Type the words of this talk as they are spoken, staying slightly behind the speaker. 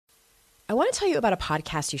I want to tell you about a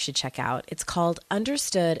podcast you should check out. It's called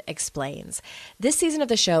Understood Explains. This season of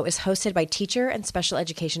the show is hosted by teacher and special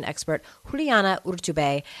education expert Juliana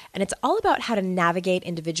Urtubey, and it's all about how to navigate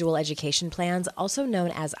individual education plans, also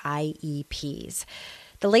known as IEPs.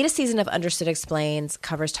 The latest season of Understood Explains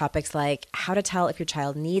covers topics like how to tell if your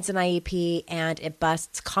child needs an IEP, and it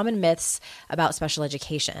busts common myths about special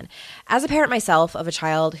education. As a parent myself of a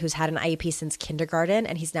child who's had an IEP since kindergarten,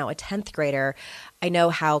 and he's now a 10th grader, I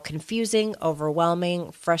know how confusing,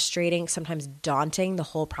 overwhelming, frustrating, sometimes daunting the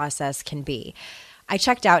whole process can be. I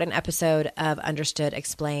checked out an episode of Understood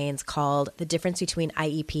Explains called The Difference Between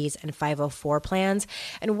IEPs and 504 Plans.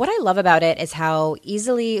 And what I love about it is how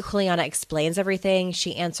easily Juliana explains everything.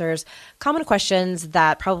 She answers common questions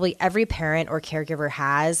that probably every parent or caregiver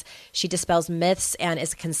has. She dispels myths and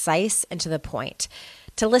is concise and to the point.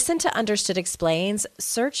 To listen to Understood Explains,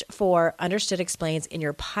 search for Understood Explains in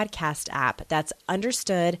your podcast app. That's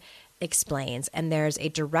Understood Explains. And there's a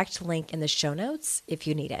direct link in the show notes if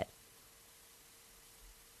you need it.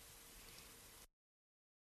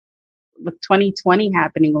 With 2020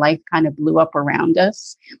 happening, life kind of blew up around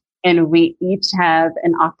us, and we each have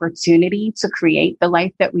an opportunity to create the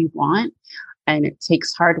life that we want. And it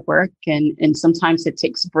takes hard work, and sometimes it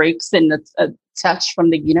takes breaks and a touch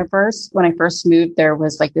from the universe. When I first moved, there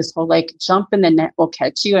was like this whole like jump and the net will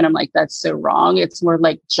catch you. And I'm like, that's so wrong. It's more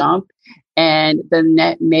like jump and the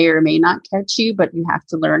net may or may not catch you, but you have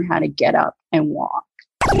to learn how to get up and walk.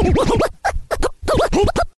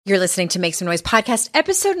 You're listening to Make Some Noise podcast,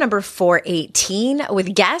 episode number 418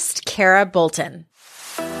 with guest Kerra Bolton.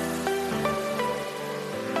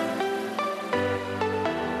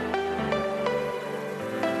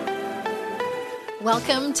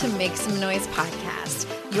 Welcome to Make Some Noise podcast,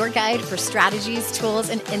 your guide for strategies, tools,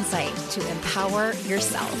 and insight to empower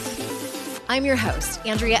yourself. I'm your host,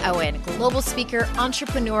 Andrea Owen, global speaker,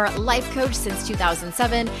 entrepreneur, life coach since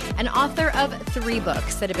 2007, and author of 3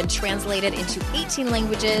 books that have been translated into 18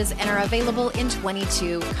 languages and are available in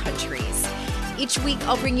 22 countries. Each week,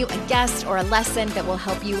 I'll bring you a guest or a lesson that will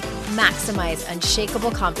help you maximize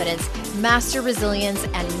unshakable confidence, master resilience,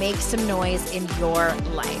 and make some noise in your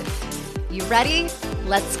life. You ready?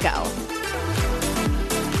 Let's go.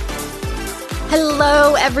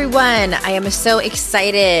 Hello, everyone. I am so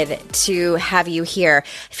excited to have you here.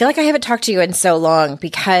 I feel like I haven't talked to you in so long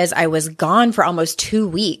because I was gone for almost 2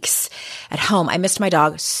 weeks at home. I missed my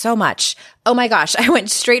dog so much. Oh my gosh. I went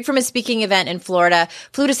straight from a speaking event in Florida,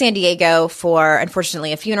 flew to San Diego for,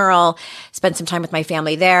 unfortunately, a funeral, spent some time with my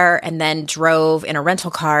family there, and then drove in a rental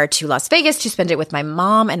car to Las Vegas to spend it with my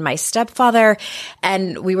mom and my stepfather.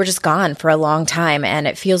 And we were just gone for a long time. And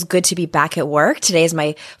it feels good to be back at work. Today is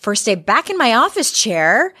my first day back in my office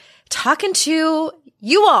chair talking to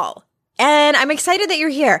you all. And I'm excited that you're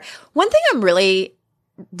here. One thing I'm really,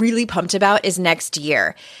 really pumped about is next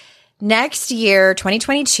year. Next year,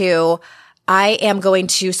 2022, I am going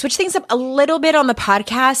to switch things up a little bit on the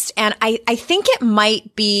podcast, and I think it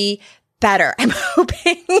might be better. I'm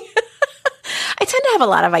hoping. I tend to have a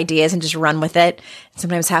lot of ideas and just run with it.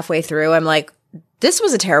 Sometimes halfway through, I'm like, this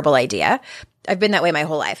was a terrible idea. I've been that way my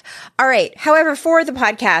whole life. All right. However, for the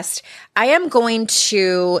podcast, I am going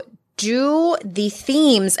to do the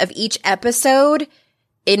themes of each episode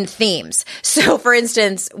in themes. So for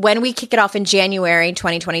instance, when we kick it off in January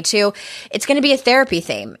 2022, it's going to be a therapy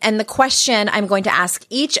theme. And the question I'm going to ask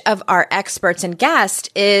each of our experts and guests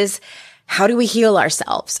is, how do we heal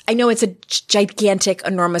ourselves? I know it's a gigantic,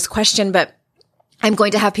 enormous question, but I'm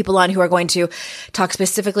going to have people on who are going to talk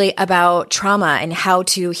specifically about trauma and how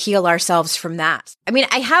to heal ourselves from that. I mean,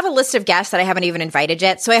 I have a list of guests that I haven't even invited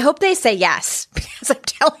yet, so I hope they say yes because I'm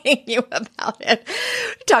telling you about it.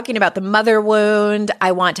 Talking about the mother wound.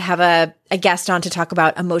 I want to have a guest on to talk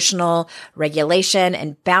about emotional regulation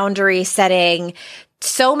and boundary setting.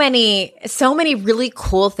 So many really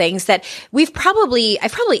cool things that I've probably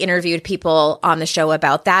interviewed people on the show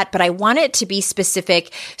about that, but I want it to be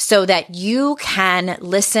specific so that you can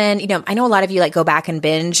listen. You know, I know a lot of you like go back and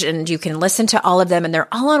binge and you can listen to all of them and they're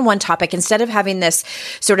all on one topic instead of having this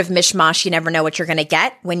sort of mishmash. You never know what you're going to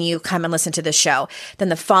get when you come and listen to the show. Then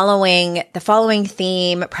the following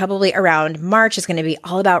theme, probably around March, is going to be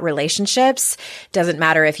all about relationships. Doesn't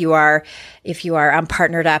matter if you are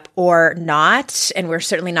partnered up or not. And we're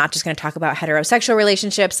certainly not just going to talk about heterosexual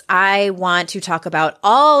relationships. I want to talk about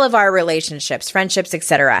all of our relationships, friendships,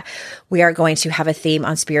 etc. We are going to have a theme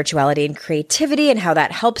on spirituality and creativity and how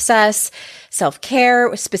that helps us,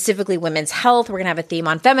 self-care, specifically women's health. We're going to have a theme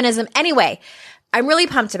on feminism. Anyway, I'm really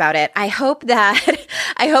pumped about it. I hope that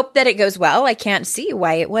it goes well. I can't see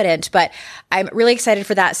why it wouldn't, but I'm really excited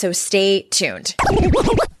for that. So stay tuned.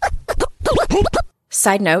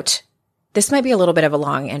 Side note, This might be a little bit of a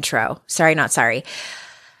long intro. Sorry, not sorry.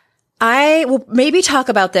 I will maybe talk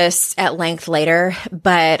about this at length later,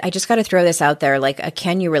 but I just got to throw this out there. Like,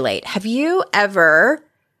 can you relate? Have you ever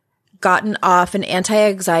gotten off an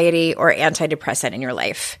anti-anxiety or antidepressant in your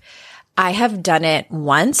life? I have done it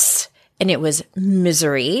once, and it was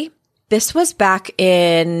misery. This was back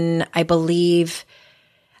in, I believe,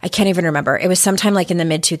 I can't even remember. It was sometime like in the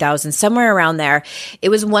mid 2000s, somewhere around there. It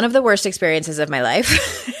was one of the worst experiences of my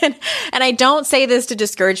life. And I don't say this to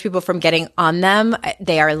discourage people from getting on them.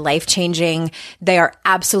 They are life-changing. They are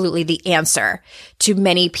absolutely the answer to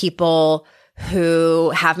many people who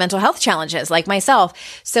have mental health challenges like myself.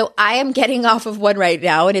 So I am getting off of one right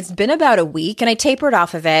now, and it's been about a week, and I tapered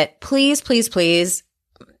off of it. Please, please, please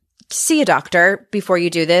see a doctor before you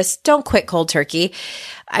do this. Don't quit cold turkey.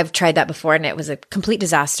 I've tried that before and it was a complete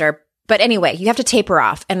disaster. But anyway, you have to taper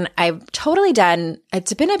off. And I've totally done,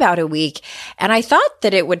 it's been about a week, and I thought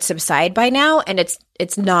that it would subside by now, and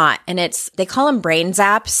it's not. And they call them brain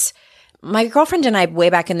zaps. My girlfriend and I way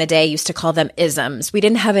back in the day used to call them isms. We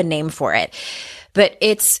didn't have a name for it, but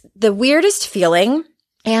it's the weirdest feeling.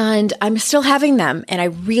 And I'm still having them. And I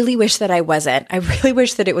really wish that I wasn't. I really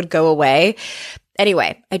wish that it would go away.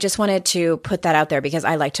 Anyway, I just wanted to put that out there because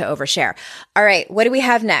I like to overshare. All right, what do we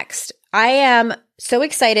have next? I am so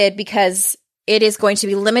excited because it is going to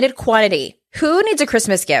be limited quantity. Who needs a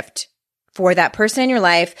Christmas gift? For that person in your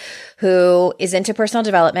life who is into personal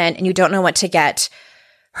development and you don't know what to get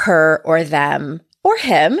her or them or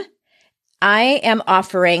him, I am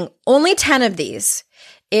offering only 10 of these.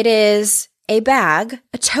 It is a bag,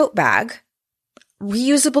 a tote bag,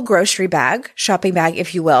 reusable grocery bag, shopping bag,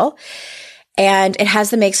 if you will. And it has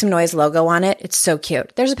the Make Some Noise logo on it. It's so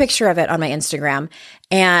cute. There's a picture of it on my Instagram.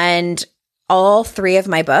 And all 3 of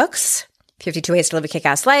my books, 52 Ways to Live a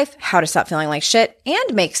Kick-Ass Life, How to Stop Feeling Like Shit,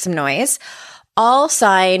 and Make Some Noise, all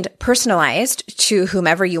signed, personalized to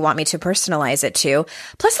whomever you want me to personalize it to,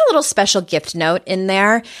 plus a little special gift note in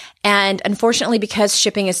there. And unfortunately, because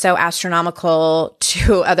shipping is so astronomical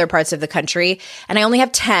to other parts of the country, and I only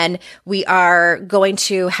have 10, we are going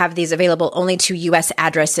to have these available only to U.S.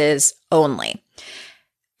 addresses only.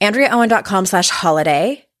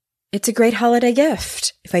 AndreaOwen.com/holiday. It's a great holiday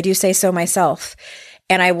gift, if I do say so myself.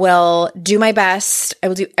 And I will do my best. I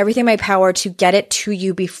will do everything in my power to get it to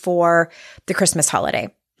you before the Christmas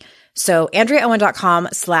holiday. So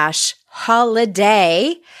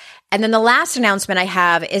AndreaOwen.com/holiday. And then the last announcement I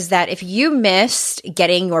have is that if you missed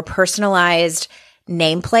getting your personalized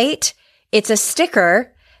nameplate, it's a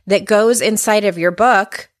sticker that goes inside of your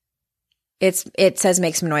book. It says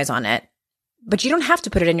Make Some Noise on it, but you don't have to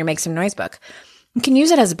put it in your Make Some Noise book. You can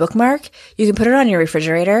use it as a bookmark. You can put it on your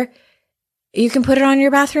refrigerator. You can put it on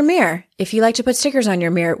your bathroom mirror if you like to put stickers on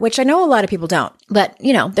your mirror, which I know a lot of people don't, but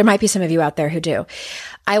there might be some of you out there who do.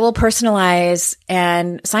 I will personalize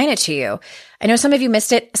and sign it to you. I know some of you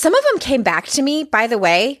missed it. Some of them came back to me, by the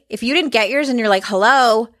way. If you didn't get yours and you're like,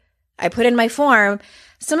 hello, I put in my form.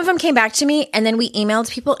 Some of them came back to me and then we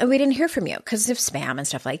emailed people and we didn't hear from you because of spam and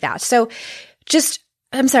stuff like that. So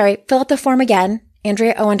I'm sorry, fill out the form again,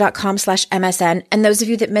 AndreaOwen.com/MSN. And those of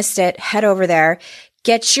you that missed it, head over there.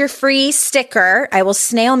 Get your free sticker. I will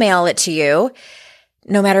snail mail it to you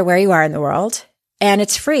no matter where you are in the world. And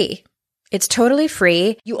it's free. It's totally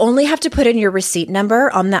free. You only have to put in your receipt number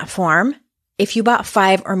on that form if you bought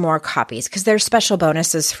 5 or more copies, because there's special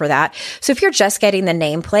bonuses for that. So if you're just getting the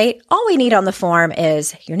nameplate, all we need on the form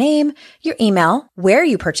is your name, your email, where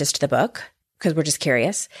you purchased the book, because we're just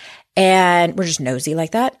curious, and we're just nosy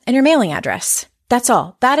like that, and your mailing address. That's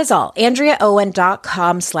all. That is all.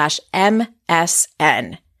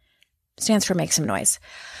 AndreaOwen.com/MSN. Stands for Make Some Noise.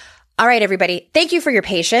 All right, everybody. Thank you for your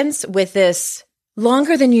patience with this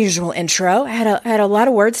longer than usual intro. I had a lot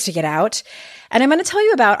of words to get out. And I'm going to tell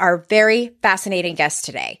you about our very fascinating guest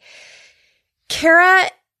today.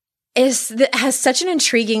 Kerra has such an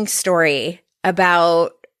intriguing story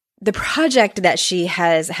about the project that she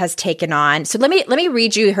has taken on. So let me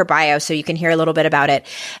read you her bio so you can hear a little bit about it.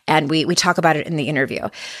 And we talk about it in the interview.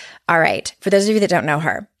 All right. For those of you that don't know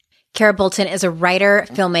her, Kerra Bolton is a writer,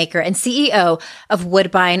 filmmaker, and CEO of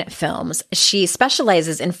Woodbine Films. She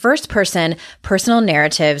specializes in first-person personal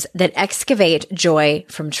narratives that excavate joy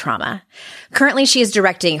from trauma. Currently, she is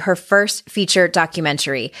directing her first feature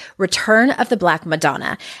documentary, Return of the Black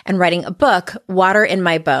Madonna, and writing a book, Water in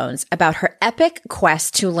My Bones, about her epic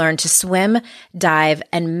quest to learn to swim, dive,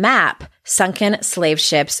 and map sunken slave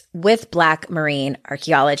ships with Black marine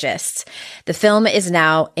archaeologists. The film is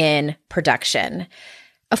now in production.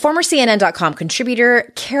 A former CNN.com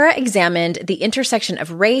contributor, Kerra examined the intersection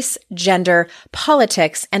of race, gender,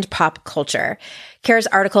 politics, and pop culture. Kerra's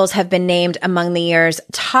articles have been named among the year's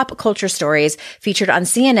top culture stories featured on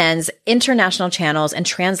CNN's international channels and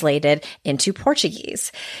translated into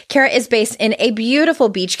Portuguese. Kerra is based in a beautiful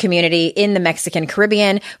beach community in the Mexican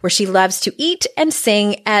Caribbean where she loves to eat and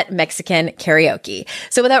sing at Mexican karaoke.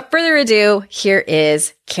 So without further ado, here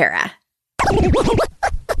is Kerra.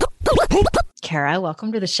 Kerra,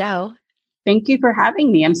 welcome to the show. Thank you for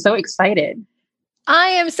having me. I'm so excited. I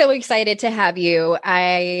am so excited to have you.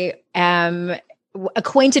 I am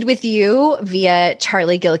acquainted with you via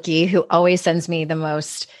Charlie Gilkey, who always sends me the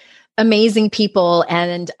most amazing people.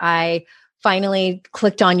 And I finally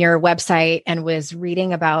clicked on your website and was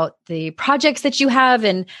reading about the projects that you have.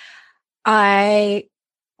 And I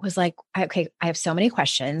was like, okay, I have so many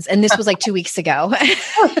questions. And this was like 2 weeks ago.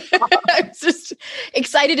 I was just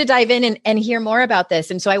excited to dive in and hear more about this.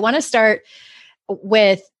 And so I want to start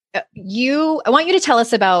with you. I want you to tell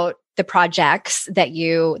us about the projects that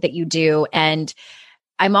you do. And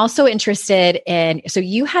I'm also interested in, so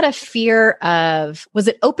you had a fear of, was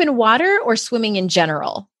it open water or swimming in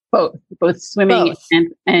general? Both swimming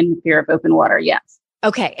and fear of open water. Yes.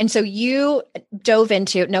 Okay. And so you dove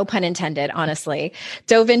into, no pun intended, honestly,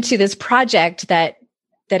 dove into this project that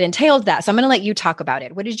entailed that. So I'm going to let you talk about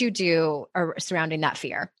it. What did you do surrounding that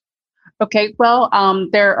fear? Okay. Well,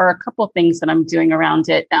 there are a couple of things that I'm doing around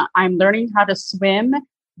it. I'm learning how to swim,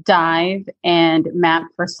 dive, and map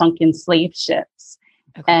for sunken slave ships.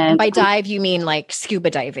 Okay. And by dive, you mean like scuba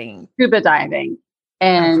diving? Scuba diving.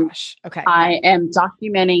 And okay. I am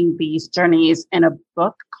documenting these journeys in a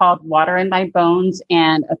book called Water in My Bones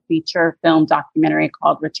and a feature film documentary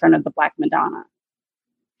called Return of the Black Madonna.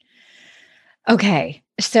 Okay.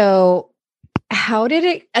 So how did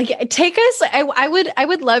it take us? I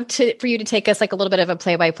would love for you to take us like a little bit of a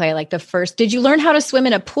play-by-play, like the first, did you learn how to swim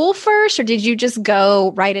in a pool first, or did you just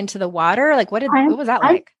go right into the water? Like what was that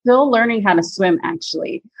like? I'm still learning how to swim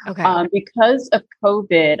actually. Okay. Because of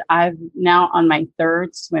COVID, I'm now on my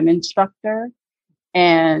third swim instructor.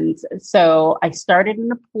 And so I started in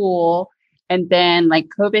the pool and then like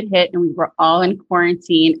COVID hit and we were all in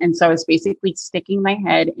quarantine. And so I was basically sticking my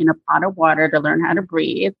head in a pot of water to learn how to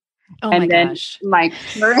breathe. Oh and my then gosh. my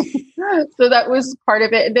current, so that was part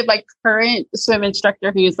of it. And then my current swim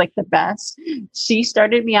instructor, who is like the best, she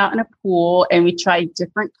started me out in a pool and we tried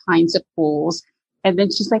different kinds of pools. And then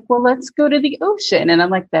she's like, well, let's go to the ocean. And I'm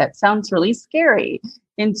like, that sounds really scary.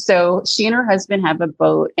 And so she and her husband have a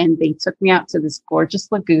boat and they took me out to this gorgeous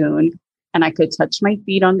lagoon and I could touch my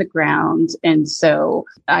feet on the ground. And so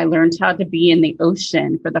I learned how to be in the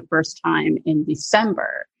ocean for the first time in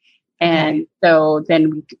December. And so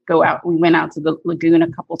then we went out to the lagoon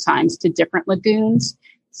a couple times to different lagoons.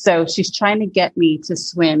 So she's trying to get me to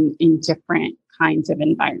swim in different kinds of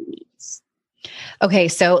environments. Okay.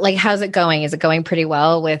 So like, how's it going? Is it going pretty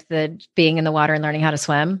well with the being in the water and learning how to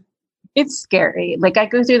swim? It's scary. Like I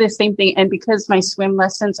go through the same thing. And because my swim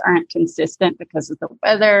lessons aren't consistent because of the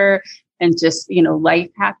weather and just, life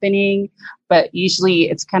happening, but usually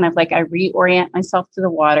it's kind of like I reorient myself to the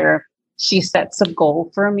water. She sets a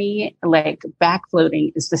goal for me, like back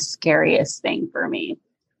floating is the scariest thing for me.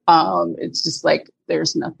 It's just like,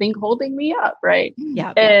 there's nothing holding me up. Right.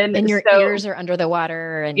 Yeah. And your ears are under the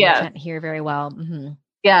water and you can't hear very well. Mm-hmm.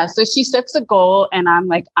 Yeah. So she sets a goal and I'm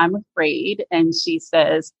like, I'm afraid. And she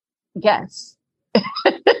says, yes,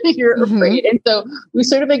 you're afraid. And so we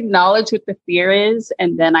sort of acknowledge what the fear is.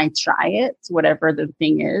 And then I try it, whatever the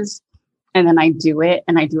thing is. And then I do it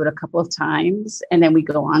and I do it a couple of times and then we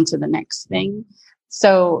go on to the next thing.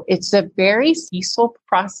 So it's a very peaceful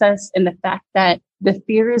process in the fact that the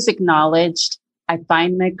fear is acknowledged. I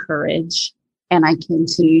find my courage and I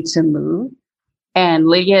continue to move. And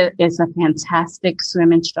Lydia is a fantastic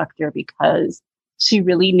swim instructor because she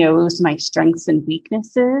really knows my strengths and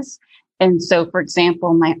weaknesses. And so, for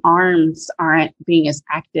example, my arms aren't being as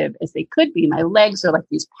active as they could be. My legs are like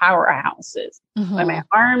these powerhouses. Mm-hmm. But my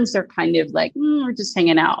arms are kind of like, we're just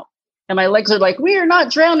hanging out. And my legs are like, we are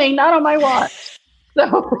not drowning, not on my watch.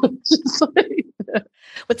 So, just like,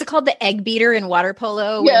 what's it called? The egg beater in water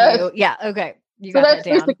polo? Yes. Yeah. Okay. You So got that's that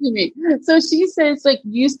down. basically me. So she says, like,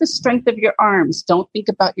 use the strength of your arms. Don't think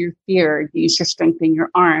about your fear. Use your strength in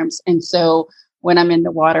your arms. And so when I'm in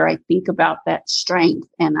the water, I think about that strength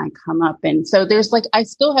and I come up. And so there's like, I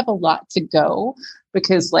still have a lot to go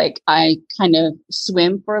because like I kind of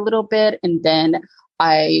swim for a little bit and then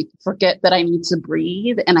I forget that I need to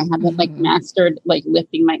breathe and I haven't like mastered like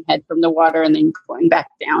lifting my head from the water and then going back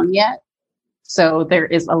down yet. So there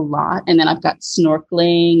is a lot. And then I've got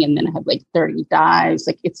snorkeling, and then I have like 30 dives.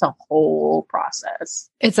 Like it's a whole process.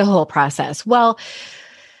 It's a whole process. Well,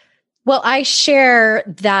 I share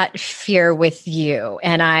that fear with you.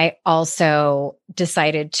 And I also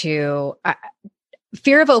decided to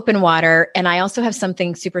fear of open water. And I also have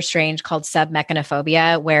something super strange called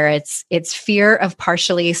submechanophobia, where it's fear of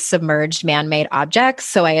partially submerged man-made objects.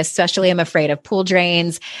 So I especially am afraid of pool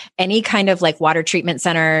drains, any kind of like water treatment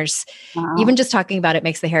centers. Wow. Even just talking about it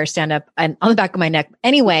makes the hair stand up on the back of my neck.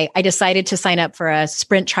 Anyway, I decided to sign up for a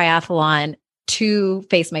sprint triathlon to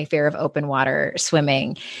face my fear of open water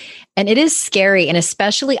swimming. And it is scary. And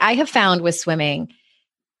especially I have found with swimming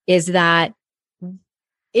is that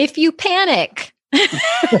if you panic, it's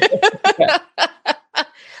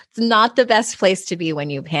not the best place to be when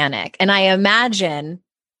you panic. And I imagine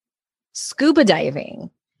scuba diving,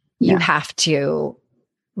 you have to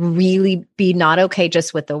really be not okay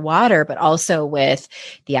just with the water, but also with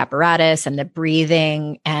the apparatus and the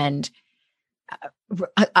breathing. And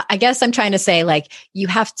I guess I'm trying to say, like, you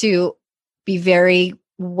have to be very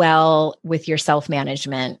well with your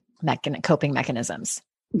self-management coping mechanisms.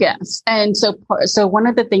 Yes. And so one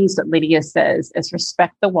of the things that Lydia says is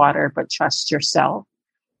respect the water, but trust yourself.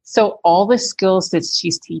 So all the skills that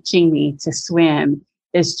she's teaching me to swim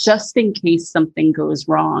is just in case something goes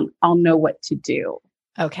wrong, I'll know what to do.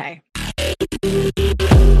 Okay.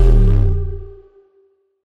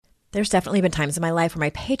 There's definitely been times in my life where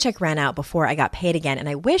my paycheck ran out before I got paid again, and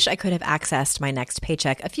I wish I could have accessed my next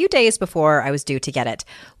paycheck a few days before I was due to get it.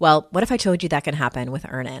 Well, what if I told you that can happen with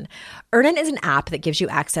Earnin? Earnin is an app that gives you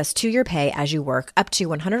access to your pay as you work, up to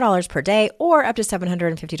 $100 per day or up to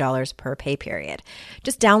 $750 per pay period.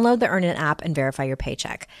 Just download the Earnin app and verify your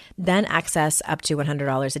paycheck. Then access up to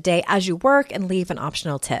 $100 a day as you work and leave an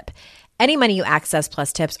optional tip. Any money you access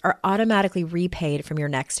plus tips are automatically repaid from your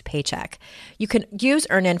next paycheck. You can use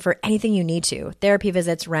Earnin for anything you need to, therapy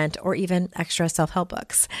visits, rent, or even extra self-help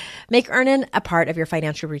books. Make Earnin a part of your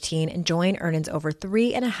financial routine and join Earnin's over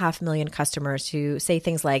 3.5 million customers who say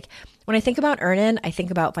things like, when I think about Earnin, I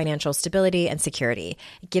think about financial stability and security.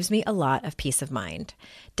 It gives me a lot of peace of mind.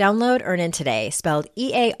 Download Earnin today, spelled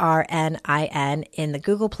EARNIN, in the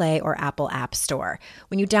Google Play or Apple App Store.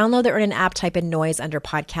 When you download the Earnin app, type in Noise under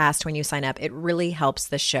podcast when you sign up. It really helps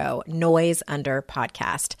the show. Noise under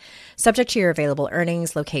podcast. Subject to your available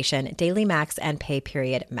earnings, location, daily max, and pay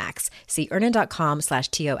period max. See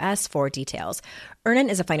earnin.com/TOS for details. Earnin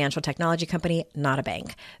is a financial technology company, not a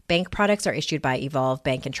bank. Bank products are issued by Evolve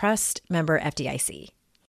Bank and Trust, member FDIC.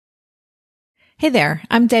 Hey there,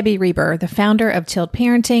 I'm Debbie Reber, the founder of Tilt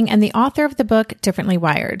Parenting and the author of the book Differently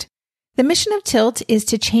Wired. The mission of Tilt is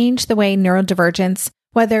to change the way neurodivergence,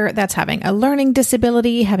 whether that's having a learning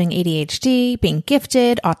disability, having ADHD, being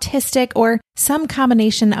gifted, autistic, or some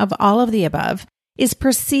combination of all of the above, is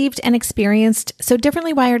perceived and experienced so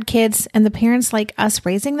differently wired kids and the parents like us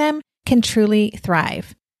raising them can truly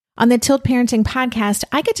thrive. On the Tilt Parenting podcast,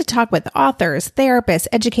 I get to talk with authors, therapists,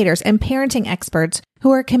 educators, and parenting experts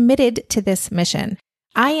who are committed to this mission.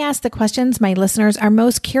 I ask the questions my listeners are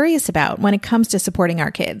most curious about when it comes to supporting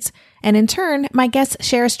our kids. And in turn, my guests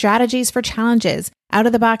share strategies for challenges,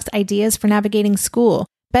 out-of-the-box ideas for navigating school,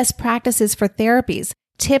 best practices for therapies,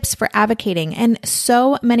 tips for advocating, and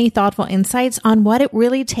so many thoughtful insights on what it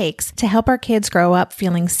really takes to help our kids grow up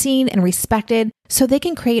feeling seen and respected so they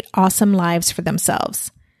can create awesome lives for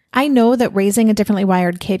themselves. I know that raising a differently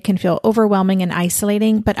wired kid can feel overwhelming and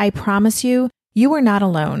isolating, but I promise you, you are not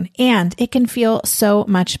alone, and it can feel so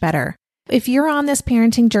much better. If you're on this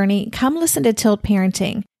parenting journey, come listen to Tilt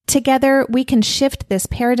Parenting. Together, we can shift this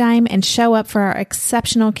paradigm and show up for our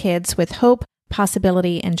exceptional kids with hope,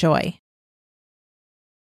 possibility, and joy.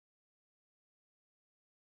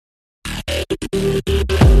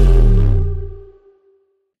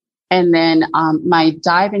 And then my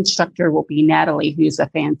dive instructor will be Natalie, who's a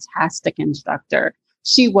fantastic instructor.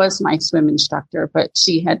 She was my swim instructor, but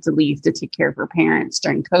she had to leave to take care of her parents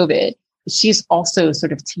during COVID. She's also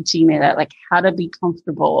sort of teaching me that, like, how to be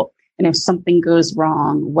comfortable. And if something goes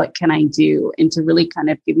wrong, what can I do? And to really kind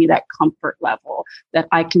of give me that comfort level that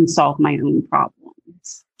I can solve my own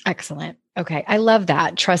problems. Excellent. Okay. I love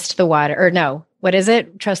that. Trust the water. Or no, what is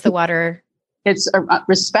it? Trust the water. It's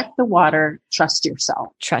respect the water, trust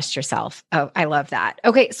yourself. Trust yourself. Oh, I love that.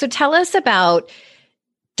 Okay. So tell us about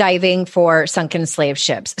diving for sunken slave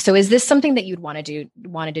ships. So is this something that wanted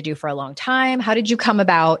to do for a long time? How did you come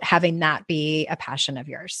about having that be a passion of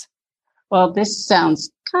yours? Well, this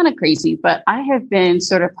sounds kind of crazy, but I have been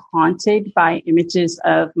sort of haunted by images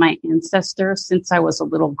of my ancestors since I was a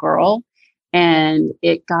little girl. And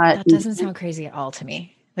that doesn't sound crazy at all to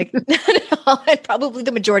me. Like probably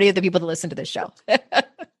the majority of the people that listen to this show.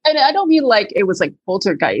 And I don't mean like it was like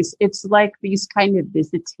poltergeist. It's like these kind of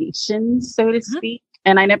visitations, so to speak.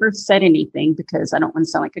 And I never said anything because I don't want to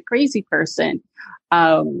sound like a crazy person.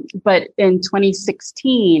 But in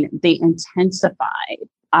 2016, they intensified.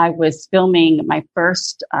 I was filming my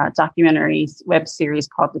first documentary web series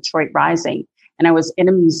called Detroit Rising. And I was in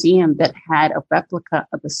a museum that had a replica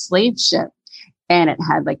of a slave ship. And it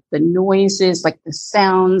had like the noises, like the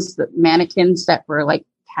sounds, the mannequins that were like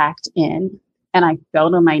packed in. And I fell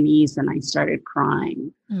to my knees and I started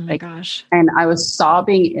crying. Oh my gosh. And I was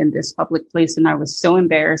sobbing in this public place. And I was so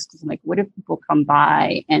embarrassed because I'm like, what if people come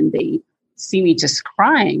by and they see me just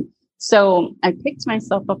crying? So I picked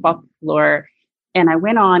myself up off the floor and I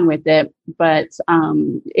went on with it. But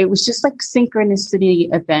it was just like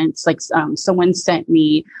synchronicity events. Like someone sent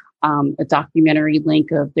me a documentary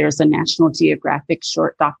link of there's a National Geographic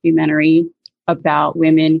short documentary about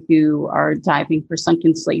women who are diving for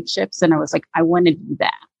sunken slave ships. And I was like, I want to do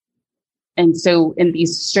that. And so in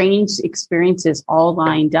these strange experiences all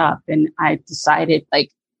lined up, and I decided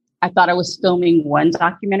like, I thought I was filming one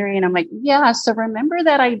documentary and I'm like, yeah, so remember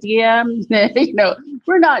that idea?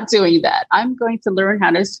 We're not doing that. I'm going to learn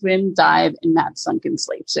how to swim, dive, and map sunken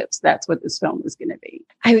slave ships. That's what this film is going to be.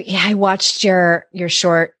 I watched your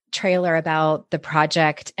short trailer about the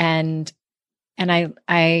project and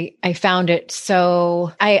I found it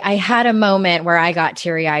so, I had a moment where I got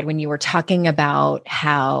teary-eyed when you were talking about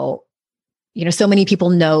how, so many people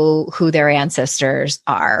know who their ancestors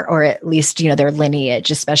are, or at least, their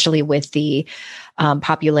lineage, especially with the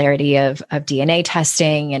popularity of DNA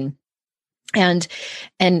testing and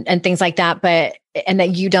things like that, and that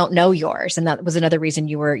you don't know yours. And that was another reason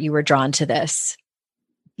you were drawn to this.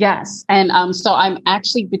 Yes. And so I'm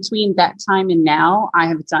actually between that time and now, I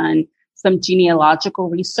have done some genealogical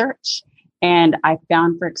research. And I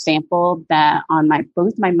found, for example, that on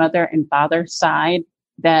both my mother and father's side,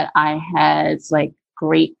 that I had like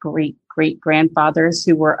great grandfathers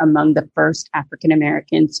who were among the first African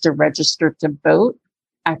Americans to register to vote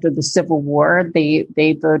after the Civil War. They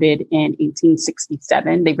voted in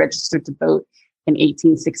 1867. They registered to vote in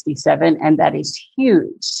 1867. And that is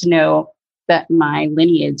huge to know that my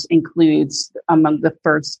lineage includes among the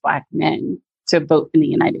first Black men to vote in the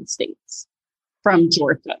United States from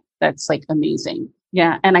Georgia. That's like amazing.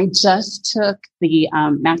 Yeah. And I just took the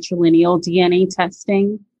matrilineal DNA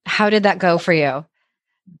testing. How did that go for you?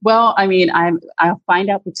 Well, I mean, I'll find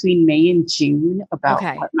out between May and June about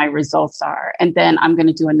what my results are. And then I'm going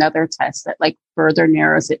to do another test that like further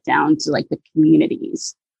narrows it down to like the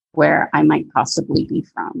communities where I might possibly be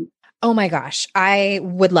from. Oh my gosh, I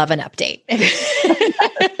would love an update.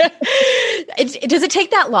 Does it take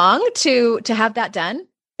that long to have that done?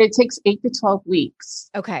 It takes 8 to 12 weeks.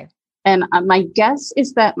 Okay. And my guess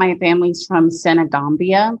is that my family's from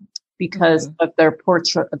Senegambia because of their port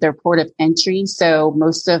of entry. So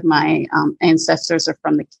most of my ancestors are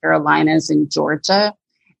from the Carolinas and Georgia.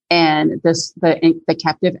 And the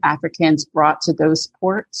captive Africans brought to those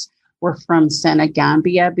ports were from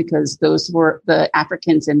Senegambia because those were the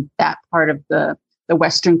Africans in that part of the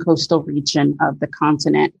western coastal region of the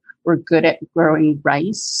continent were good at growing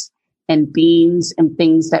rice and beans and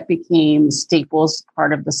things that became staples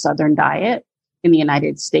part of the Southern diet in the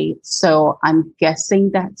United States. So I'm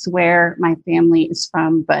guessing that's where my family is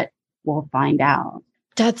from, but we'll find out.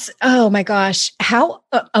 That's, oh my gosh, how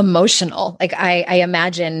emotional. Like I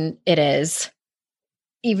imagine it is.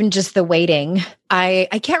 Even just the waiting. I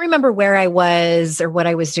can't remember where I was or what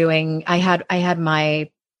I was doing. I had my,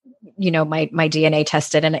 my DNA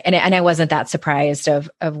tested and I wasn't that surprised of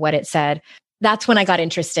what it said. That's when I got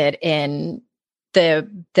interested in the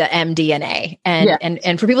mDNA.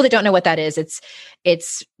 And for people that don't know what that is,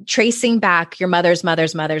 it's tracing back your mother's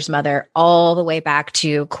mother's mother's mother all the way back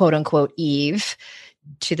to quote unquote Eve,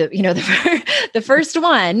 to the first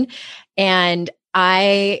one. And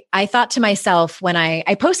I thought to myself when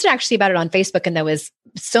I posted actually about it on Facebook, and there was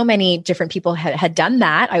so many different people had done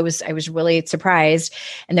that. I was really surprised.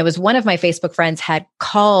 And there was one of my Facebook friends had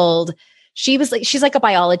called. She's like a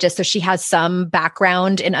biologist, so she has some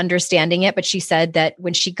background in understanding it. But she said that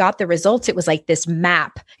when she got the results, it was like this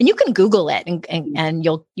map, and you can Google it and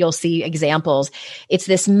you'll see examples. It's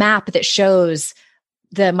this map that shows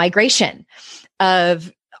the migration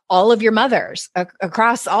of all of your mothers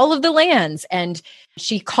across all of the lands. And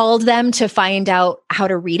she called them to find out how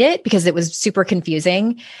to read it because it was super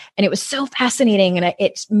confusing. And it was so fascinating. And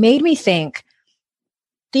it made me think,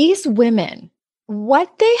 these women,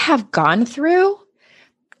 what they have gone through,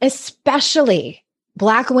 especially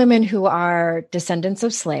Black women who are descendants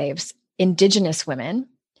of slaves, Indigenous women,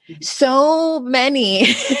 So many,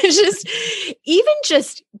 just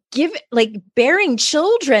give like bearing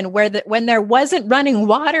children when there wasn't running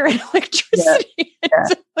water and electricity. Yeah.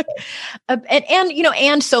 And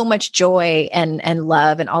and so much joy and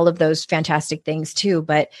love and all of those fantastic things too.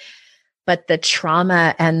 But the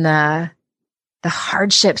trauma and the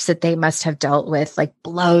hardships that they must have dealt with like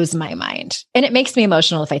blows my mind. And it makes me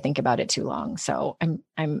emotional if I think about it too long. So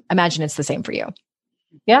I'm imagine it's the same for you.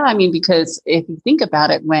 Yeah, I mean, because if you think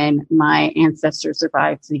about it, when my ancestors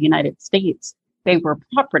arrived to the United States, they were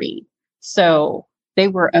property. So they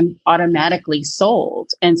were automatically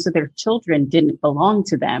sold. And so their children didn't belong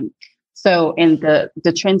to them. So in the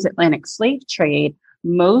transatlantic slave trade,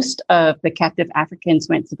 most of the captive Africans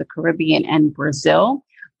went to the Caribbean and Brazil.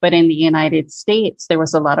 But in the United States, there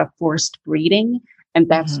was a lot of forced breeding. And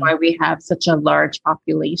that's why we have such a large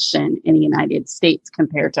population in the United States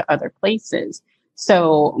compared to other places.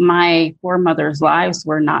 So my foremothers' lives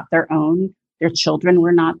were not their own. Their children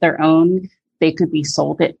were not their own. They could be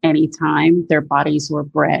sold at any time. Their bodies were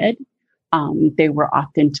bred. They were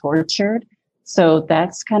often tortured. So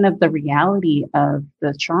that's kind of the reality of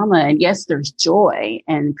the trauma. And yes, there's joy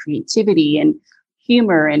and creativity and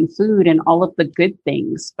humor and food and all of the good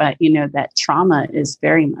things. But, that trauma is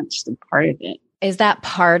very much the part of it. Is that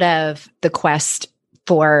part of the quest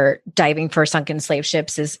for diving for sunken slave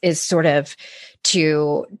ships is sort of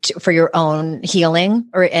to for your own healing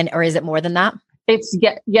or is it more than that? It's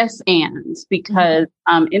yes, and because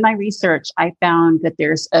in my research, I found that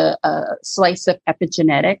there's a slice of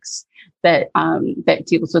epigenetics that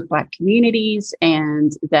deals with Black communities,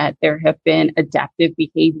 and that there have been adaptive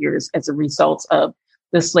behaviors as a result of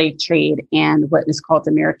the slave trade and what is called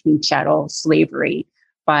American chattel slavery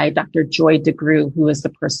by Dr. Joy DeGruy, who is the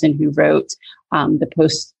person who wrote I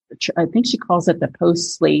think she calls it the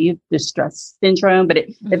post-slave distress syndrome, but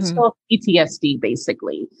it's called PTSD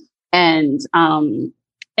basically. And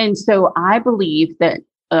so I believe that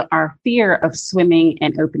our fear of swimming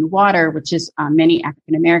in open water, which is many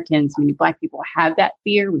African Americans, many Black people have that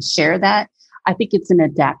fear. We share that. I think it's an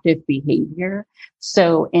adaptive behavior.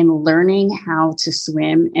 So in learning how to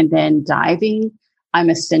swim and then diving, I'm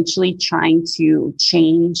essentially trying to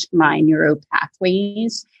change my neural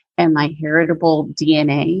pathways and my heritable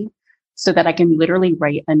DNA so that I can literally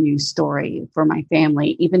write a new story for my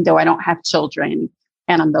family. Even though I don't have children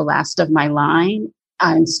and I'm the last of my line,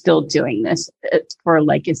 I'm still doing this for a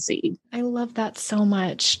legacy. I love that so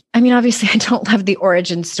much. I mean, obviously I don't love the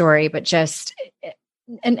origin story, but just,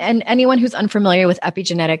 and anyone who's unfamiliar with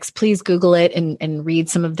epigenetics, please Google it and read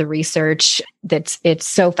some of the research. It's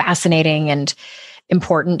so fascinating and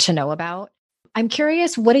important to know about. I'm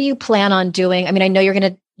curious, what do you plan on doing? I mean, I know you're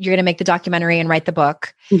going to make the documentary and write the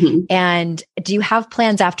book. And do you have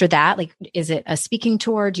plans after that? Like, is it a speaking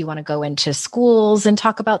tour? Do you want to go into schools and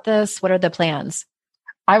talk about this? What are the plans?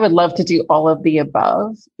 I would love to do all of the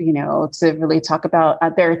above, to really talk about,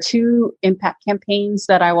 there are 2 impact campaigns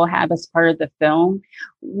that I will have as part of the film.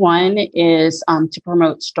 One is to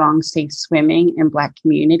promote strong, safe swimming in Black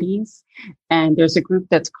communities. And there's a group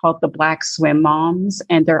that's called the Black Swim Moms.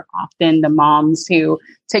 And they're often the moms who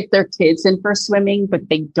take their kids in for swimming, but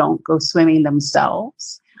they don't go swimming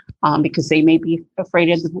themselves because they may be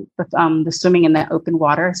afraid of the swimming in the open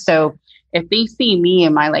water. So if they see me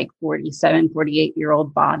in my 47,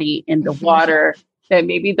 48-year-old body in the water, then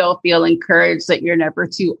maybe they'll feel encouraged that you're never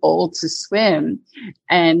too old to swim.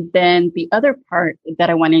 And then the other part that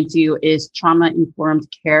I want to do is trauma-informed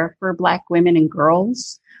care for Black women and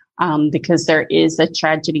girls, because there is a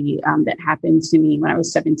tragedy that happened to me when I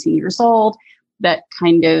was 17 years old that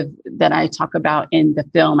I talk about in the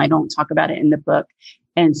film. I don't talk about it in the book.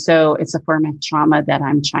 And so it's a form of trauma that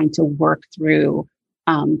I'm trying to work through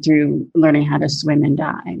learning how to swim and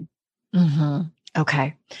dive.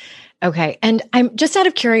 Okay. And I'm just out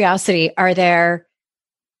of curiosity, are there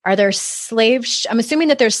I'm assuming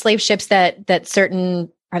that there's slave ships that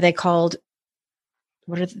certain, what are they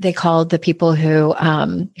called? The people who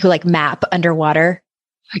map underwater?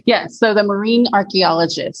 Yes. So the marine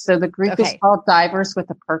archaeologists. So the group is called Divers with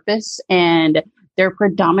a Purpose, and they're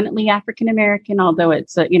predominantly African American, although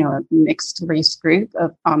it's a mixed race group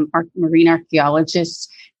of marine archaeologists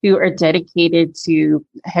who are dedicated to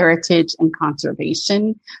heritage and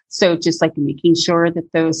conservation. So just making sure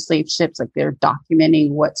that those slave ships, they're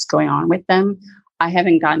documenting what's going on with them. I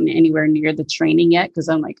haven't gotten anywhere near the training yet because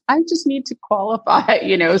I'm I just need to qualify,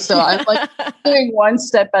 so I'm doing one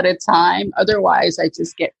step at a time. Otherwise, I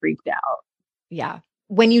just get freaked out. Yeah.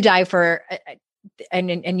 When you dive for,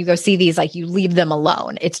 and you go see these, you leave them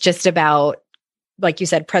alone. It's just about like you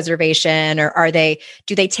said, preservation, or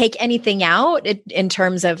do they take anything out in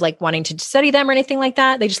terms of like wanting to study them or anything like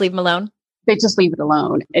that? They just leave them alone? They just leave it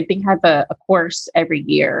alone. And they have a course every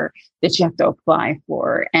year that you have to apply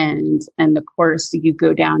for. And the course you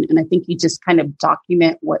go down, and I think you just kind of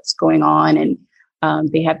document what's going on.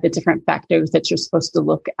 And they have the different factors that you're supposed to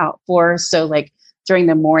look out for. So like during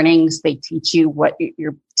the mornings, they teach you what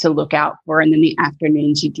you're to look out for. And then the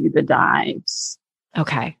afternoons, you do the dives.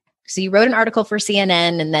 Okay. So you wrote an article for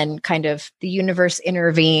CNN, and then kind of the universe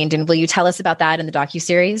intervened. And will you tell us about that in the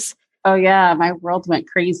docuseries? Oh yeah, my world went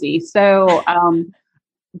crazy. So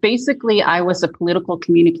basically, I was a political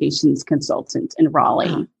communications consultant in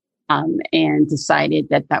Raleigh, and decided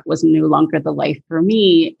that that was no longer the life for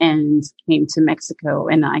me, and came to Mexico.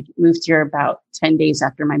 And I moved here about 10 days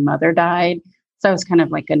after my mother died. So I was kind of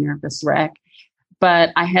like a nervous wreck.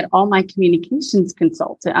 But I had all my communications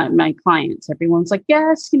consultant, my clients, everyone's like,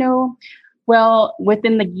 yes, well,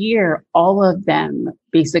 within the year, all of them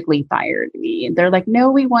basically fired me. And they're like,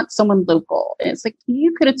 no, we want someone local. And it's like,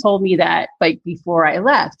 you could have told me that like before I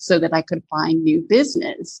left so that I could find new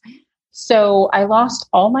business. So I lost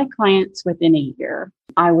all my clients within a year.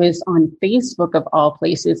 I was on Facebook of all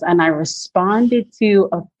places, and I responded to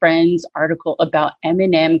a friend's article about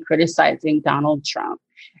Eminem criticizing Donald Trump.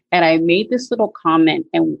 And I made this little comment,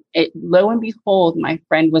 and lo and behold, my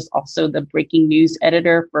friend was also the breaking news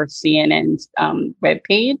editor for CNN's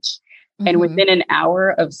webpage. Mm-hmm. And within an hour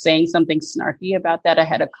of saying something snarky about that, I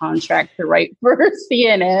had a contract to write for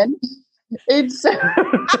CNN. It's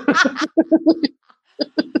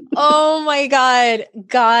oh my God.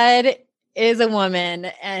 God is a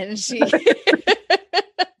woman, and she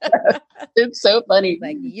it's so funny.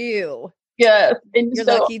 Like you. Yeah. And your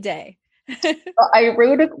lucky day. I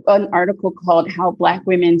wrote an article called How Black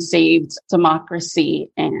Women Saved Democracy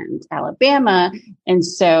in Alabama. And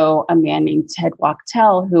so a man named Ted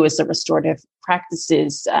Wachtell, who is a restorative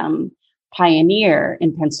practices pioneer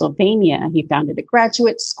in Pennsylvania, he founded a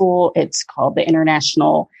graduate school. It's called the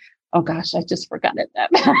International, oh gosh, I just forgot it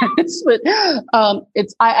that fast. But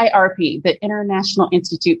it's IIRP, the International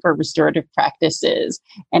Institute for Restorative Practices.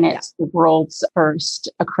 And it's the world's first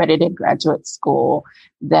accredited graduate school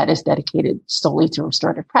that is dedicated solely to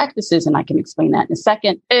restorative practices. And I can explain that in a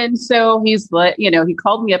second. And so he's like, he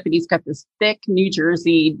called me up, and he's got this thick New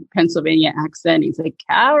Jersey, Pennsylvania accent. He's like,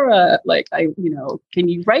 Kerra, can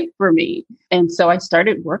you write for me? And so I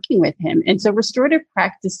started working with him. And so restorative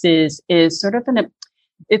practices is sort of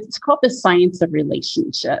it's called the science of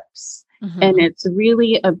relationships. Mm-hmm. And it's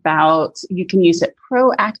really about, you can use it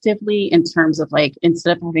proactively in terms of like,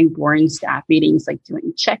 instead of having boring staff meetings, like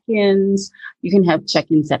doing check-ins, you can have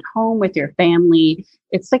check-ins at home with your family.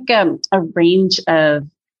 It's like a range of,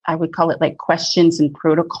 I would call it like questions and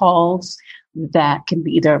protocols that can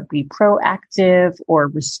either be proactive or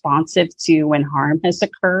responsive to when harm has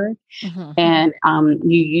occurred. Mm-hmm. And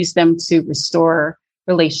you use them to restore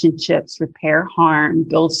relationships, repair harm,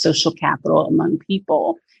 build social capital among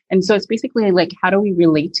people. And so it's basically like, how do we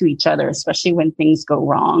relate to each other, especially when things go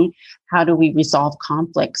wrong? How do we resolve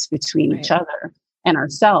conflicts between each other and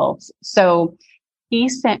ourselves? So he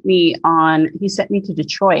sent me to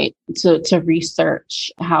Detroit to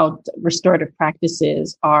research how restorative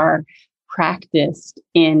practices are practiced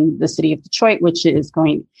in the city of Detroit,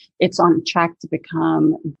 it's on track to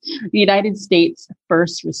become the United States'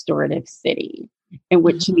 first restorative city. And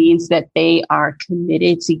which means that they are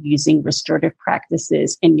committed to using restorative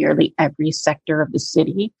practices in nearly every sector of the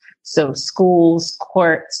city. So schools,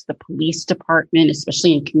 courts, the police department,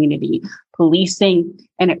 especially in community policing.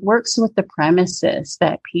 And it works with the premises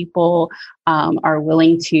that people are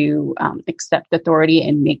willing to accept authority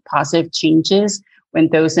and make positive changes when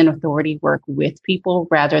those in authority work with people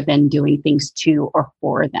rather than doing things to or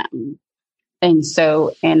for them. And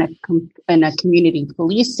so in a community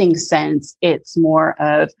policing sense, it's more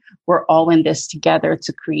of we're all in this together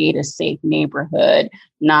to create a safe neighborhood,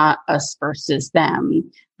 not us versus them.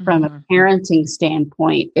 Mm-hmm. From a parenting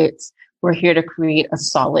standpoint, it's we're here to create a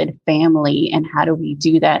solid family. And how do we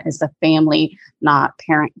do that as a family, not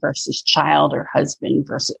parent versus child or husband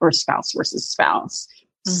versus or spouse versus spouse?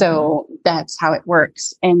 Mm-hmm. So that's how it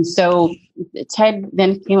works. And so Ted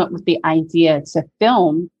then came up with the idea to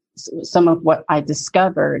film some of what I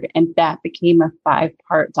discovered. And that became a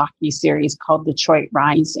 5-part docuseries called Detroit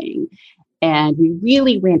Rising. And we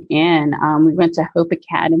really went in. We went to Hope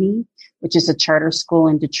Academy, which is a charter school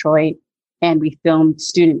in Detroit. And we filmed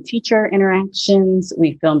student-teacher interactions.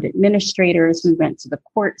 We filmed administrators. We went to the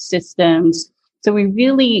court systems. So we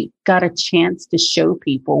really got a chance to show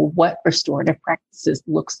people what restorative practices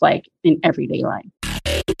looks like in everyday life.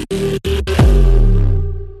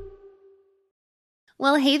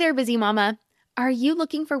 Well, hey there, busy mama. Are you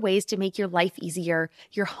looking for ways to make your life easier,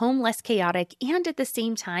 your home less chaotic, and at the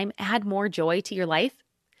same time add more joy to your life?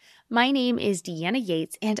 My name is Deanna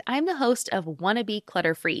Yates, and I'm the host of Wanna Be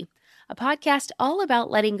Clutter Free, a podcast all about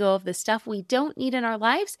letting go of the stuff we don't need in our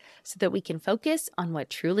lives so that we can focus on what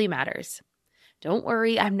truly matters. Don't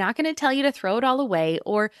worry, I'm not going to tell you to throw it all away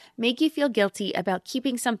or make you feel guilty about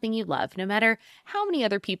keeping something you love, no matter how many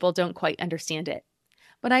other people don't quite understand it.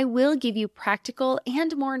 But I will give you practical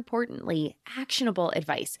and, more importantly, actionable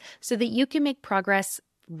advice so that you can make progress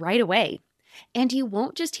right away. And you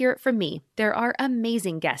won't just hear it from me. There are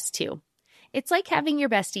amazing guests too. It's like having your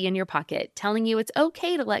bestie in your pocket telling you it's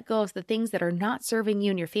okay to let go of the things that are not serving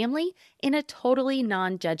you and your family in a totally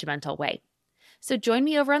non-judgmental way. So join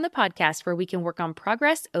me over on the podcast where we can work on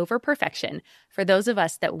progress over perfection for those of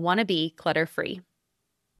us that want to be clutter-free.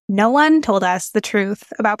 No one told us the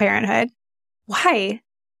truth about parenthood. Why?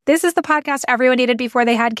 This is the podcast everyone needed before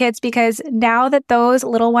they had kids, because now that those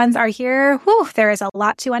little ones are here, there is a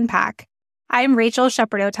lot to unpack. I'm Rachel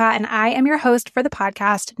Shepardota, and I am your host for the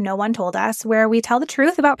podcast No One Told Us, where we tell the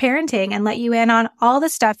truth about parenting and let you in on all the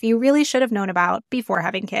stuff you really should have known about before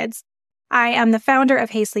having kids. I am the founder of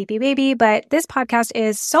Hey Sleepy Baby, but this podcast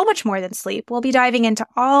is so much more than sleep. We'll be diving into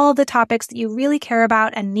all the topics that you really care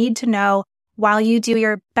about and need to know while you do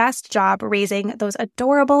your best job raising those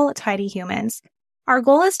adorable, tiny humans. Our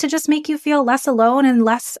goal is to just make you feel less alone and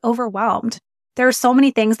less overwhelmed. There are so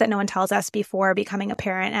many things that no one tells us before becoming a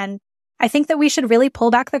parent, and I think that we should really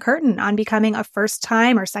pull back the curtain on becoming a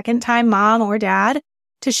first-time or second-time mom or dad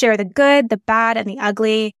to share the good, the bad, and the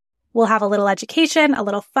ugly. We'll have a little education, a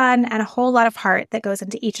little fun, and a whole lot of heart that goes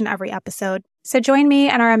into each and every episode. So join me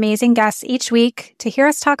and our amazing guests each week to hear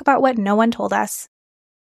us talk about what no one told us.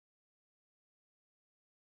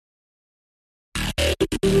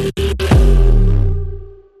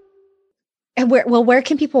 And where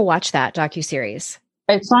can people watch that docuseries?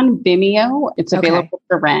 It's on Vimeo. It's available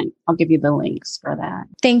for rent. I'll give you the links for that.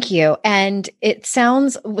 Thank you. And it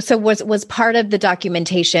sounds, so was part of the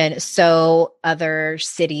documentation so other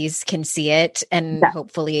cities can see it and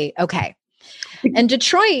hopefully, okay. And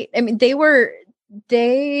Detroit, I mean,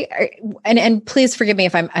 and please forgive me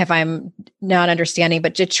if I'm not understanding,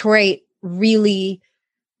 but Detroit really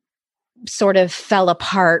sort of fell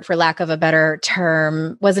apart, for lack of a better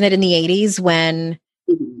term. Wasn't it in the 80s when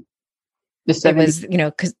the 70s. It was,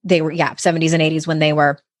 because they were, 70s and 80s when they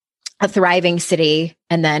were a thriving city,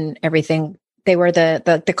 and then everything, they were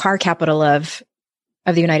the car capital of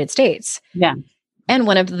the United States. Yeah. And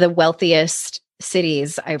one of the wealthiest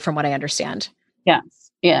cities, from what I understand.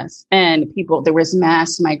 Yes. And there was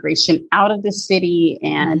mass migration out of the city,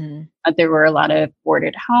 and there were a lot of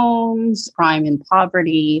boarded homes, crime and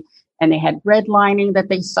poverty, and they had redlining that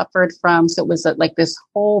they suffered from. So it was like this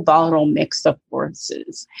whole volatile mix of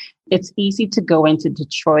forces. It's easy to go into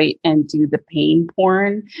Detroit and do the pain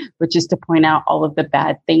porn, which is to point out all of the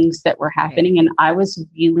bad things that were happening. And I was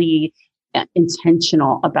really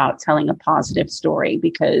intentional about telling a positive story,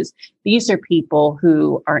 because these are people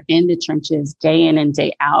who are in the trenches day in and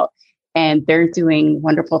day out, and they're doing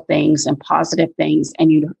wonderful things and positive things,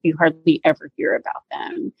 and you hardly ever hear about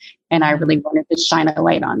them. And I really wanted to shine a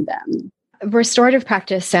light on them. Restorative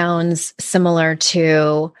practice sounds similar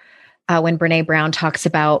to when Brene Brown talks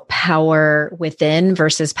about power within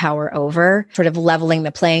versus power over, sort of leveling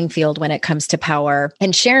the playing field when it comes to power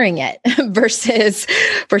and sharing it versus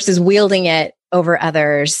wielding it over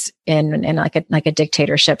others in like a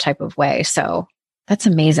dictatorship type of way. So that's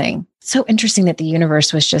amazing. So interesting that the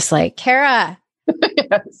universe was just like, Kerra,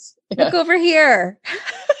 look over here.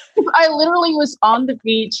 I literally was on the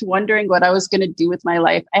beach wondering what I was going to do with my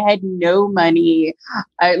life. I had no money.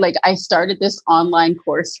 I started this online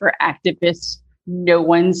course for activists. No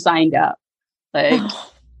one signed up. And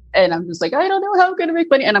I'm just like, I don't know how I'm going to make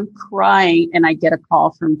money. And I'm crying. And I get a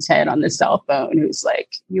call from Ted on the cell phone who's like,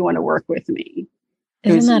 you want to work with me?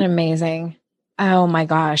 Isn't that amazing? Oh my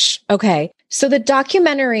gosh. Okay. So the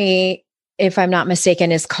documentary, if I'm not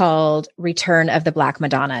mistaken, is called Return of the Black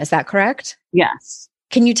Madonna. Is that correct? Yes.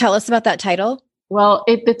 Can you tell us about that title? Well,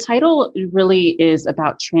 the title really is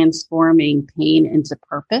about transforming pain into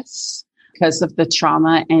purpose because of the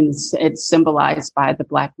trauma, and it's symbolized by the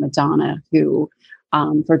Black Madonna, who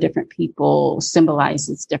for different people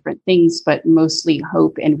symbolizes different things, but mostly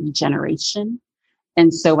hope and regeneration.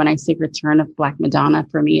 And so when I say Return of Black Madonna,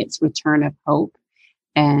 for me, it's return of hope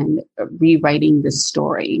and rewriting the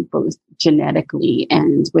story, both genetically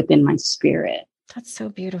and within my spirit. That's so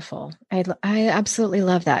beautiful. I absolutely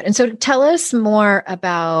love that. And so tell us more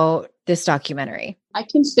about this documentary? I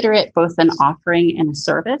consider it both an offering and a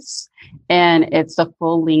service. And it's a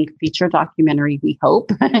full-length feature documentary, we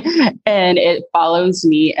hope. And it follows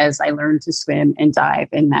me as I learn to swim and dive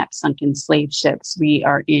and map sunken slave ships. We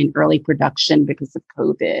are in early production because of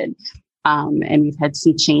COVID. And we've had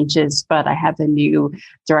some changes, but I have a new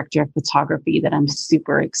director of photography that I'm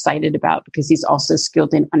super excited about because he's also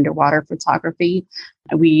skilled in underwater photography.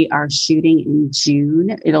 We are shooting in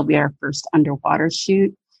June. It'll be our first underwater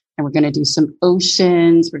shoot. And we're going to do some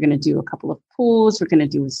oceans. We're going to do a couple of pools. We're going to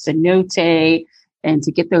do a cenote. And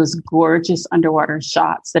to get those gorgeous underwater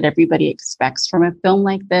shots that everybody expects from a film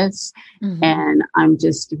like this. Mm-hmm. And I'm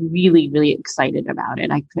just really, really excited about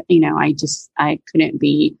it. I couldn't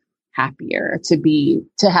be happier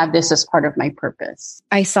to have this as part of my purpose.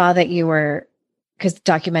 I saw that because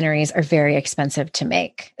documentaries are very expensive to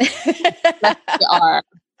make. They are.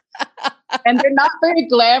 And they're not very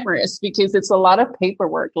glamorous because it's a lot of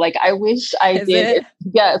paperwork. Like I wish I did.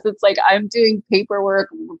 Yes. It's like I'm doing paperwork,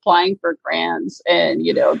 applying for grants, and,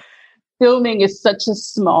 filming is such a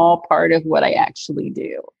small part of what I actually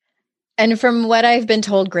do. And from what I've been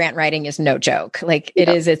told, grant writing is no joke. Like it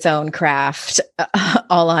is its own craft,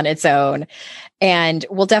 all on its own. And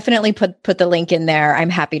we'll definitely put the link in there.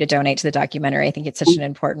 I'm happy to donate to the documentary. I think it's such an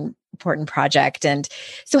important project. And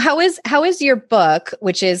so how is your book,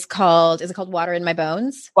 which is called Water in My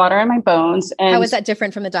Bones? Water in My Bones. And how is that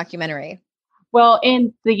different from the documentary? Well,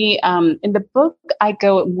 in the book, I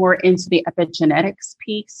go more into the epigenetics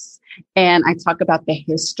piece. And I talk about the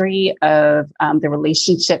history of the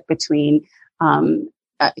relationship between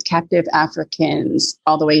captive Africans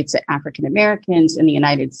all the way to African Americans in the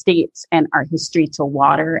United States and our history to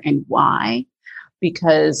water and why.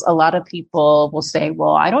 Because a lot of people will say,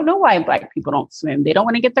 well, I don't know why Black people don't swim. They don't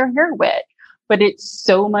want to get their hair wet. But it's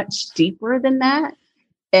so much deeper than that.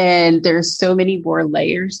 And there's so many more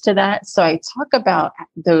layers to that. So I talk about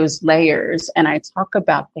those layers and I talk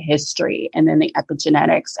about the history and then the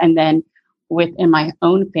epigenetics and then within my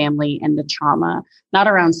own family and the trauma, not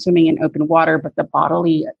around swimming in open water, but the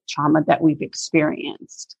bodily trauma that we've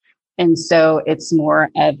experienced. And so it's more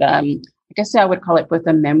of, I guess I would call it both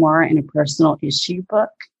a memoir and a personal issue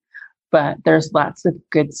book. But there's lots of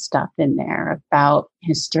good stuff in there about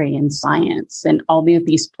history and science and all of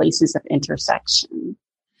these places of intersection.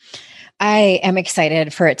 I am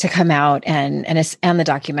excited for it to come out and the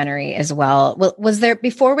documentary as well. Was there,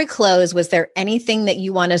 before we close, was there anything that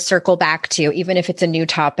you want to circle back to, even if it's a new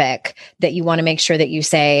topic, that you want to make sure that you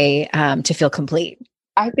say to feel complete?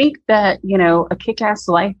 I think that, a kick-ass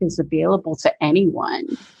life is available to anyone.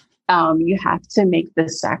 You have to make the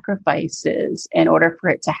sacrifices in order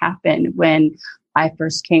for it to happen. When I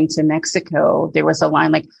first came to Mexico, there was a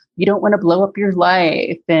line like, you don't want to blow up your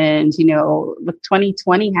life. And, with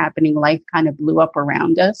 2020 happening, life kind of blew up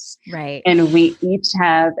around us. Right. And we each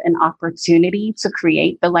have an opportunity to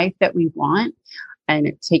create the life that we want. And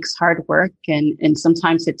it takes hard work. And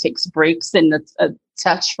sometimes it takes breaks and a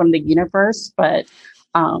touch from the universe. But,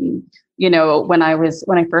 when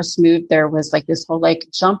I first moved, there was like this whole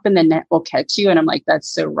jump and the net will catch you. And I'm like,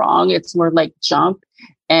 that's so wrong. It's more like jump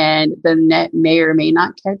and the net may or may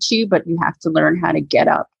not catch you, but you have to learn how to get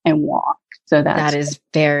up and walk. So that is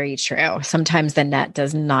very true. Sometimes the net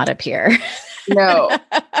does not appear. No,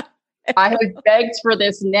 I have begged for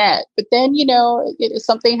this net, but then,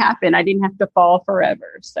 something happened. I didn't have to fall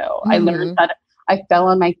forever. So I learned that I fell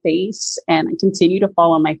on my face and I continue to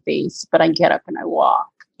fall on my face, but I get up and I walk.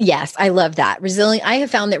 Yes, I love that. I have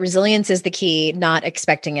found that resilience is the key, not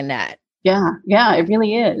expecting a net. Yeah, it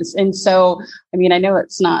really is. And so, I know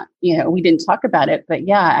it's not, we didn't talk about it, but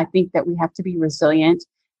I think that we have to be resilient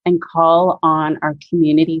and call on our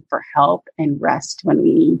community for help and rest when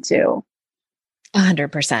we need to.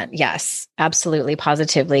 100%. Yes, absolutely.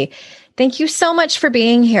 Positively. Thank you so much for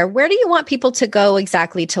being here. Where do you want people to go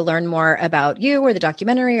exactly to learn more about you or the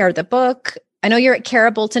documentary or the book? I know you're at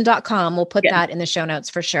kerrabolton.com. We'll put that in the show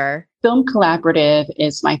notes for sure. Film Collaborative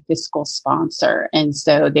is my fiscal sponsor. And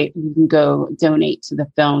so you can go donate to the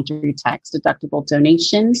film through tax-deductible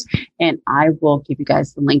donations. And I will give you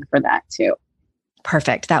guys the link for that too.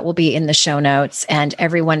 Perfect. That will be in the show notes. And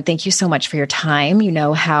everyone, thank you so much for your time. You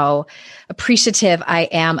know how appreciative I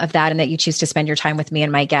am of that and that you choose to spend your time with me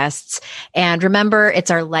and my guests. And remember,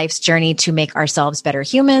 it's our life's journey to make ourselves better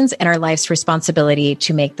humans and our life's responsibility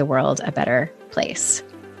to make the world a better place.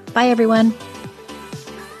 Bye, everyone.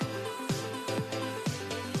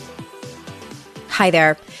 Hi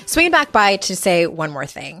there. Swinging back by to say one more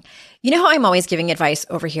thing. You know how I'm always giving advice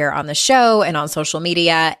over here on the show and on social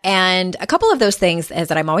media. And a couple of those things is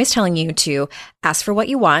that I'm always telling you to ask for what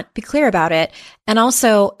you want, be clear about it, and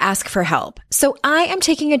also ask for help. So I am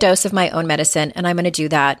taking a dose of my own medicine, and I'm going to do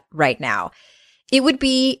that right now. It would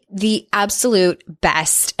be the absolute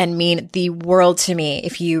best and mean the world to me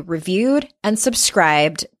if you reviewed and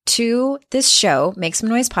subscribed to this show, Make Some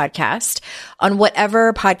Noise Podcast, on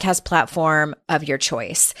whatever podcast platform of your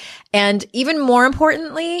choice. And even more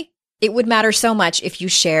importantly, it would matter so much if you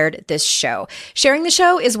shared this show. Sharing the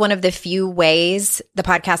show is one of the few ways the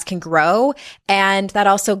podcast can grow, and that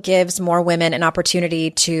also gives more women an opportunity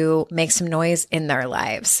to make some noise in their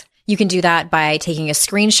lives. You can do that by taking a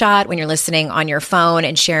screenshot when you're listening on your phone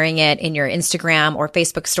and sharing it in your Instagram or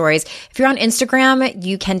Facebook stories. If you're on Instagram,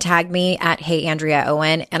 you can tag me at Hey Andrea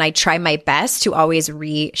Owen, and I try my best to always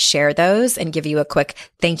re-share those and give you a quick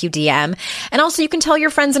thank you DM. And also you can tell your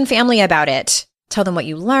friends and family about it. Tell them what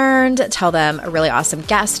you learned. Tell them a really awesome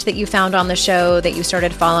guest that you found on the show that you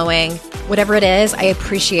started following. Whatever it is, I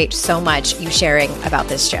appreciate so much you sharing about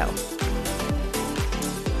this show.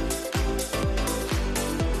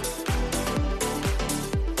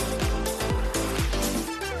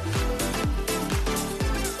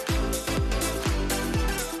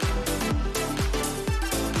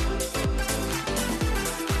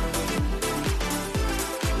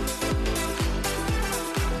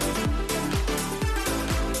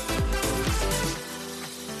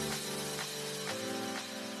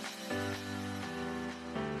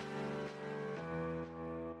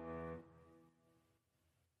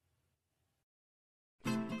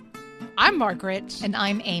 I'm Margaret. And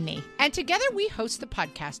I'm Amy. And together we host the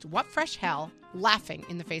podcast, What Fresh Hell? Laughing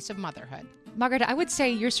in the Face of Motherhood. Margaret, I would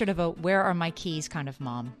say you're sort of a where are my keys kind of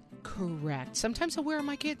mom. Correct. Sometimes a where are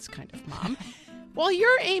my kids kind of mom. Well,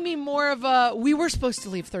 you're, Amy, more of a we were supposed to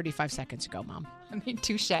leave 35 seconds ago, mom. I mean,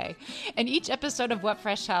 touche. In each episode of What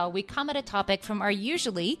Fresh Hell, we come at a topic from our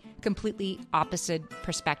usually completely opposite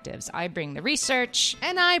perspectives. I bring the research.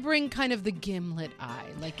 And I bring kind of the gimlet eye.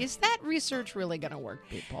 Like, is that research really going to work,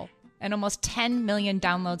 people? And almost 10 million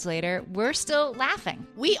downloads later, we're still laughing.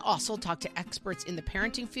 We also talk to experts in the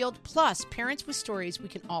parenting field, plus parents with stories we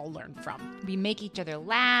can all learn from. We make each other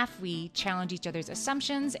laugh, we challenge each other's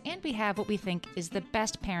assumptions, and we have what we think is the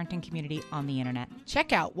best parenting community on the internet.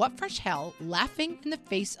 Check out What Fresh Hell? Laughing in the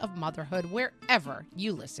Face of Motherhood wherever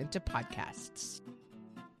you listen to podcasts.